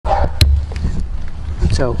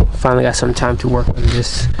So finally got some time to work on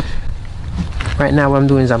this. Right now what I'm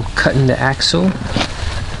doing is I'm cutting the axle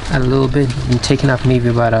a little bit and taking off maybe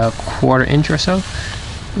about a 1/4 inch or so.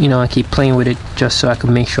 You know, I keep playing with it just so I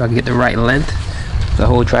can make sure I can get the right length, the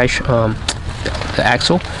whole the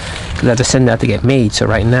axle, because I have to send that to get made. So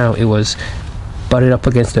right now it was butted up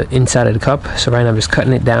against the inside of the cup. So right now I'm just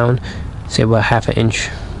cutting it down, say about 1/2 inch,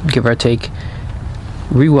 give or take,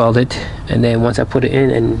 re-weld it, and then once I put it in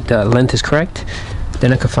and the length is correct,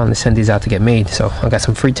 then I can finally send these out to get made. So I got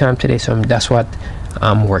some free time today, so that's what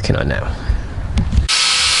I'm working on now.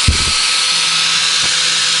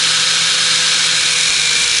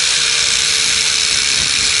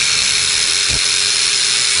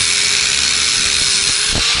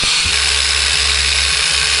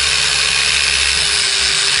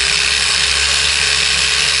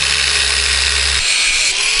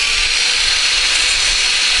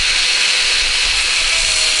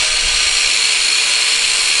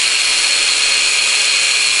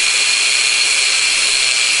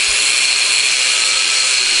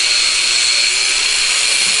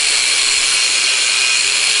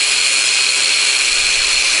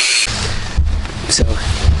 So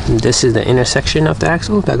this is the intersection of the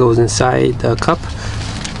axle that goes inside the cup.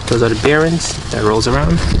 Those are the bearings that rolls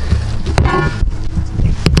around.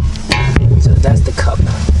 So that's the cup.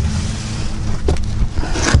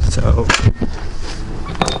 So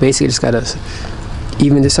basically just gotta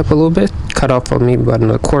even this up a little bit, cut off for maybe about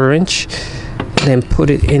another 1/4 inch, then put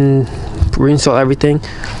it in, reinstall everything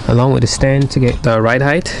along with the stand to get the right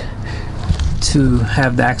height to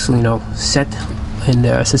have the axle, you know, set and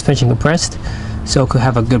the suspension compressed, so it could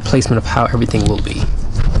have a good placement of how everything will be.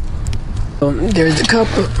 There's the cup,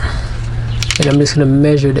 and I'm just gonna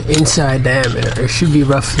measure the inside diameter. It should be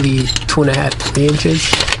roughly 2.5 to 3 inches.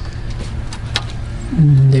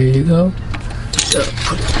 There you go. So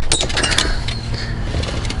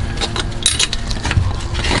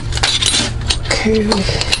okay,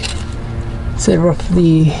 so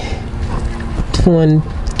roughly 2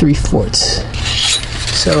 3/4.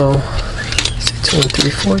 So 2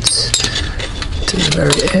 3/4 to the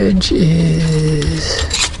very edge is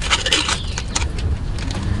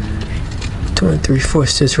 2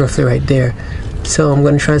 3/4, just roughly right there. So I'm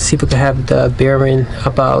gonna try to see if we can have the bearing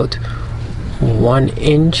about 1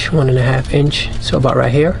 inch, 1.5 inch, so about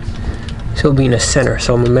right here. So it'll be in the center.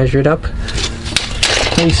 So I'm gonna measure it up,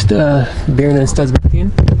 place the bearing and studs back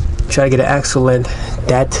in, try to get an axle length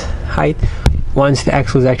that height once the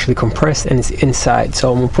axle is actually compressed and it's inside.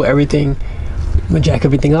 So I'm gonna put everything, I'm gonna jack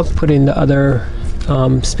everything up, put in the other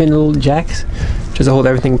spindle jacks just to hold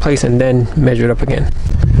everything in place, and then measure it up again.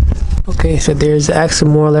 Okay, so there's the axle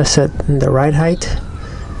more or less at the right height.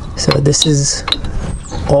 So this is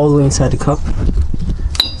all the way inside the cup.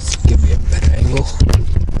 Let's give me a better angle.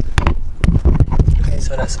 Okay,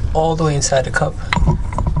 so that's all the way inside the cup.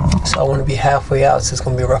 So I want to be halfway out, so it's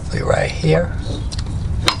going to be roughly right here.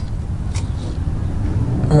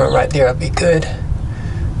 Right there, I'll be good.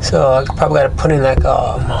 So I probably got to put in like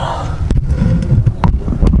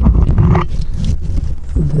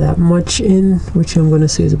that much in, which I'm going to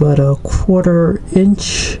say is about a 1/4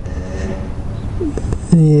 inch.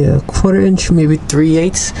 Yeah, 1/4 inch, maybe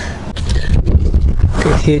 3/8.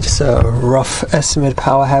 Okay, here just a rough estimate of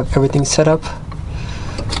how I have everything set up.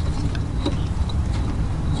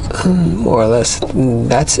 More or less,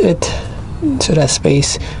 that's it. So that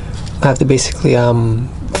space, I have to basically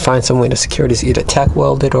find some way to secure this, either tack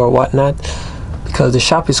weld it or whatnot, because the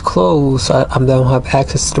shop is closed. So I don't have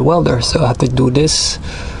access to the welder, so I have to do this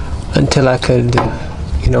until I could,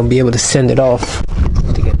 you know, be able to send it off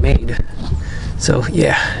to get made. So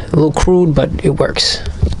yeah, a little crude, but it works.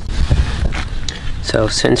 So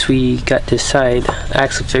since we got this side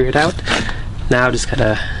axle figured out, now I just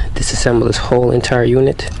gotta disassemble this whole entire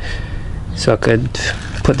unit, so I could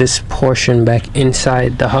put this portion back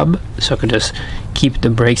inside the hub, so I could just keep the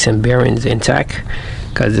brakes and bearings intact,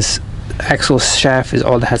 because this axle shaft is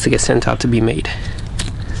all that has to get sent out to be made.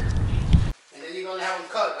 And then you're gonna have them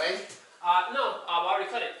cut, right? No, I've already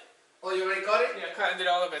cut it. Oh, you already cut it? Yeah, I did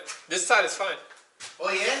all of it. This side is fine.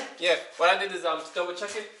 Oh yeah? Yeah, what I did is double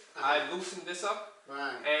check it. I loosened this up.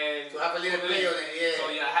 Right. And to have a little play on it, yeah. So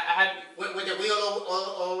yeah, I had with the wheel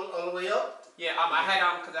all the way up? Yeah, I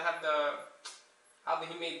had because I have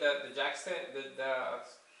he made the jack stand, the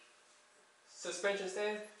suspension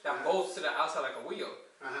stand that bolts to the outside like a wheel.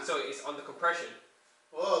 So it's under compression.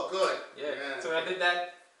 Oh, good. Yeah. So when I did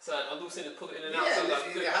that, so I loosened it, pulled it in and out. Yeah, So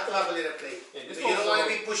you have to have a little play. Yeah, you don't want to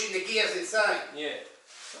be pushing the gears inside. Yeah.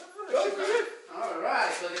 Good.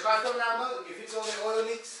 Alright, so the car come now, you fix all the oil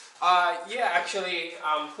leaks? Yeah, actually,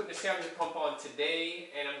 I'm putting the scavenger pump on today,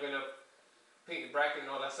 and I'm gonna paint the bracket and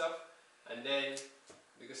all that stuff, and then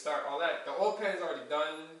we can start all that. The oil pan's already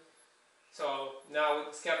done, so now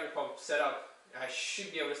with the scavenger pump set up, I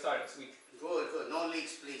should be able to start this week. Good, good. No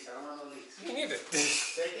leaks, please. I don't want no leaks. Me neither.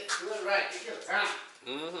 Take it, do it right. Take your time.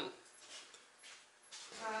 Mm-hmm.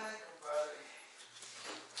 Hi, compadre.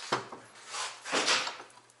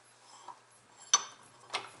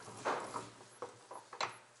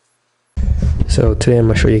 So today I'm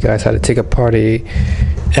going to show you guys how to take apart a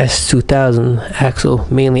S2000 axle,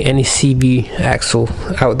 mainly any CB axle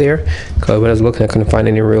out there, because when I was looking I couldn't find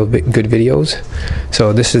any real good videos.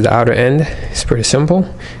 So this is the outer end. It's pretty simple.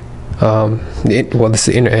 Well, this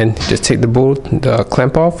is the inner end. Just take the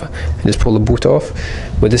clamp off and just pull the boot off.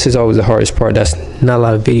 But this is always the hardest part. That's not a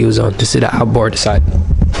lot of videos on. This is the outboard side.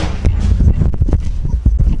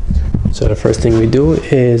 So the first thing we do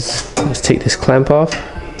is just take this clamp off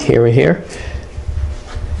here and here.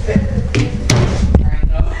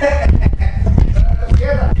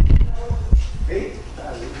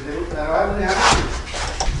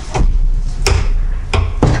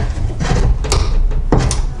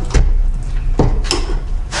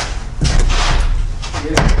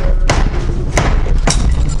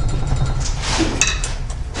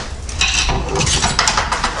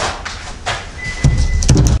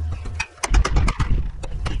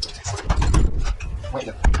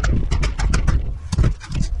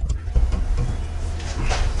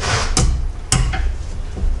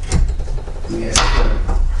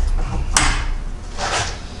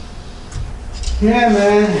 Yeah,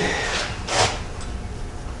 man.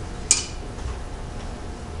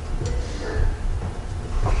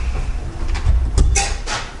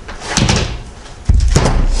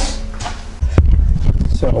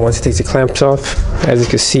 So once it takes the clamps off, as you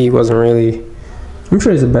can see, it wasn't really, I'm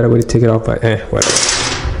sure there's a better way to take it off, but whatever.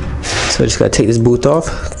 So I just gotta take this boot off,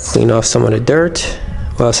 clean off some of the dirt,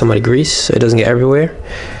 well, some of the grease so it doesn't get everywhere.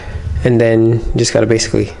 And then just gotta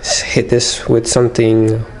basically hit this with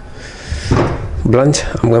something blunt.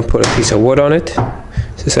 I'm going to put a piece of wood on it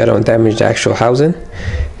so I don't damage the actual housing,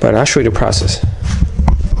 but I'll show you the process.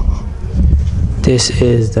 This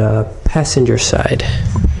is the passenger side.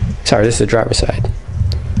 Sorry, this is the driver's side.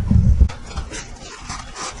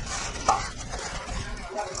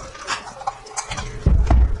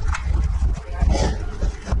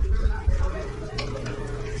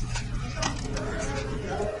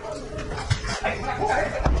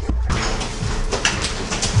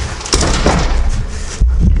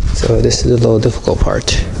 So this is a little difficult part.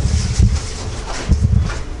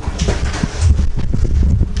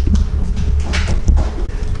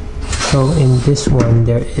 So in this one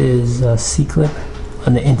there is a C-clip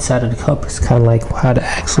on the inside of the cup. It's kind of like how the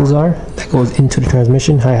axles are. That goes into the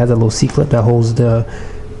transmission. How it has a little C-clip that holds the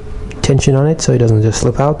tension on it so it doesn't just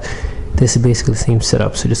slip out. This is basically the same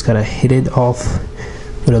setup. So just gotta hit it off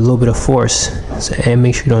with a little bit of force and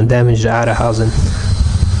make sure you don't damage the outer housing.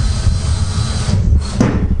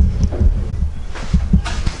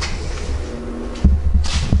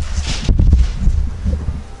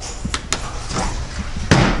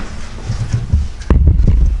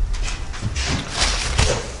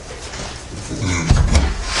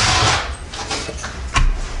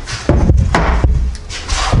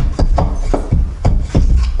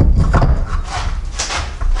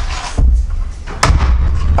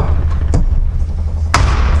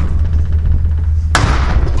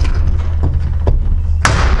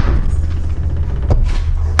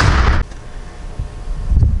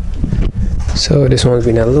 So this one's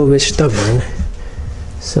been a little bit stubborn.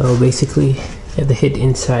 So basically you have to hit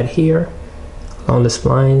inside here along the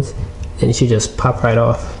splines, and it should just pop right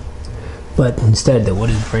off. But instead the wood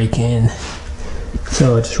is breaking.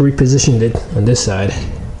 So I just repositioned it on this side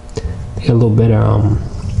to get a little better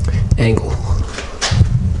angle.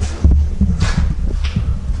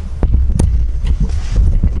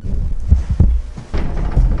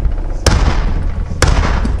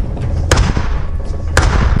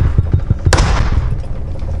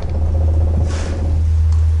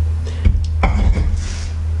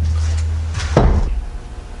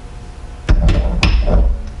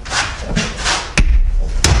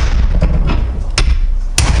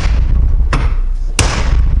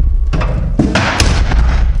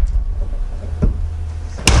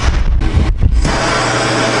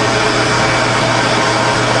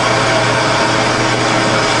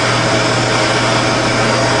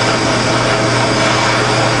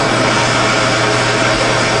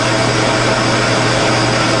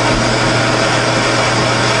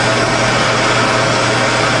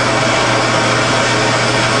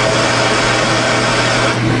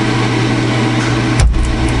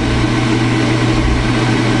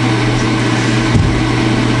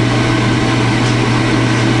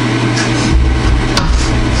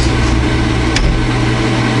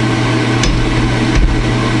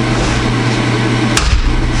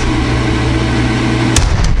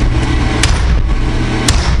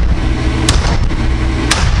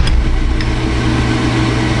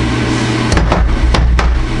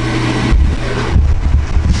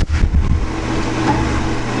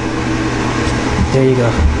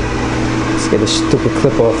 get this stupid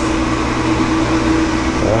clip off.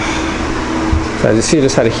 So as you see, I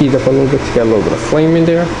just had to heat up a little bit to get a little bit of flame in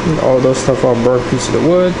there. And all those stuff are burnt pieces of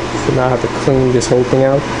wood. So now I have to clean this whole thing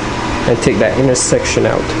out and take that inner section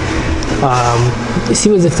out. It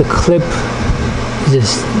seems as if the clip is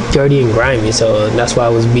just dirty and grimy, so that's why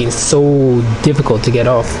it was being so difficult to get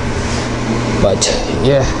off. But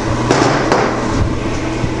yeah,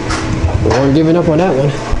 we weren't giving up on that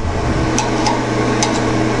one.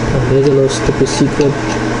 There's a little stupid C-clip.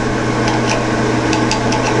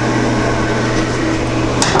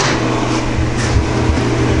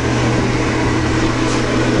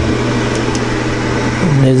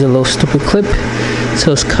 There's a little stupid clip.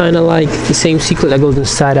 So it's kind of like the same C-clip that goes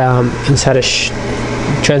inside a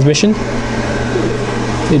transmission.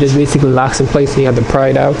 It just basically locks in place and you have to pry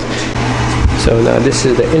it out. So now this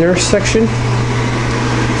is the inner section.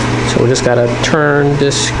 So we just gotta turn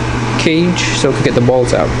this cage so we can get the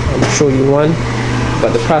balls out. I'll show you one,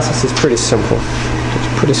 but the process is pretty simple.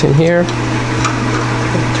 Just put this in here,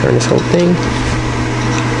 turn this whole thing.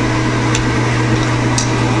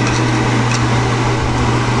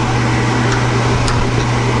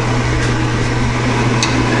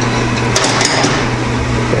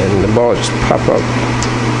 And the ball just pop up.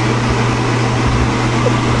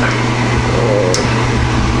 Oh,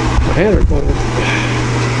 my hands are cold.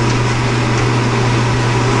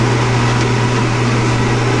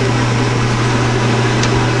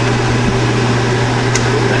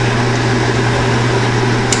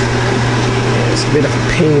 It's a bit of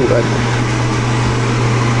a pain, but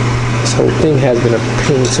this whole thing has been a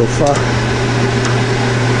pain so far.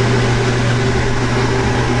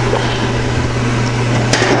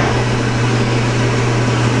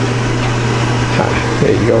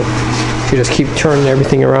 There you go. You just keep turning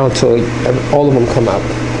everything around till all of them come out.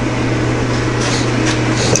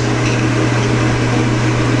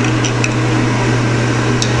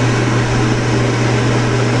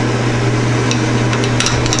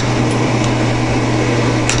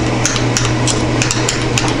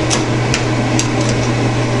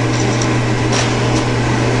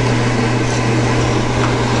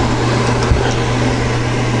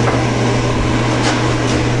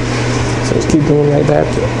 Keep doing like that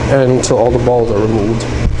until all the balls are removed.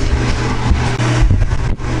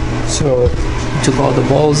 So took all the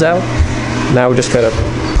balls out. Now we just gotta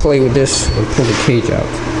play with this and pull the cage out.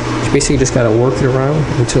 You basically just gotta work it around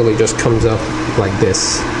until it just comes up like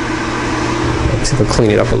this. Let's see if I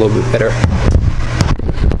clean it up a little bit better.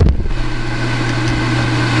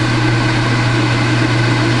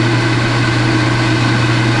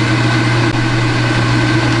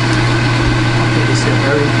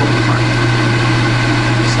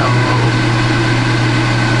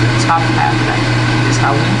 Top half of that is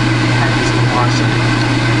housing had these little marks in it.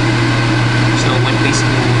 So when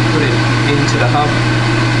basically we put it into the hub,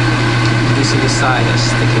 this is the side that's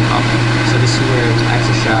sticking up. So this is where the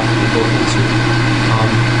axle shaft will go into.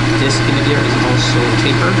 This in there is also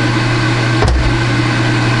tapered.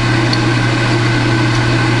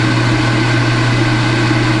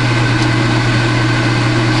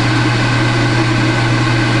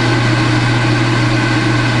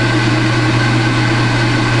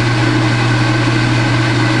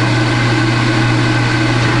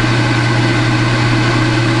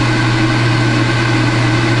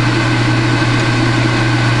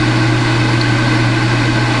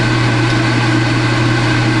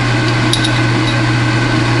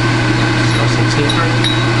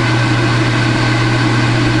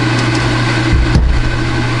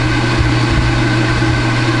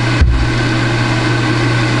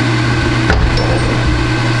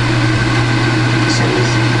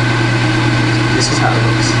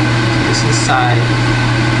 Side,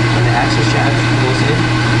 when the axle shaft goes in,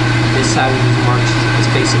 this side of the marks is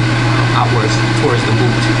facing outwards towards the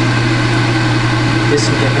boot. This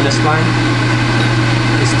will get in the spine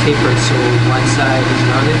is tapered, so one side is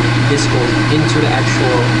rounded. This goes into the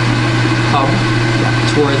actual hub,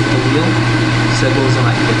 towards the wheel, so it goes in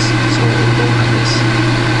like this. So it will go like this.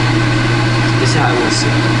 This is how it will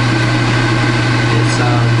sit. It's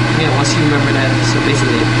once you remember that, so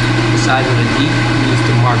basically the size of the D needs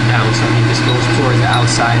to mark down, so I mean this goes towards the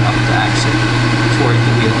outside of the axle, towards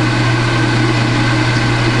the wheel.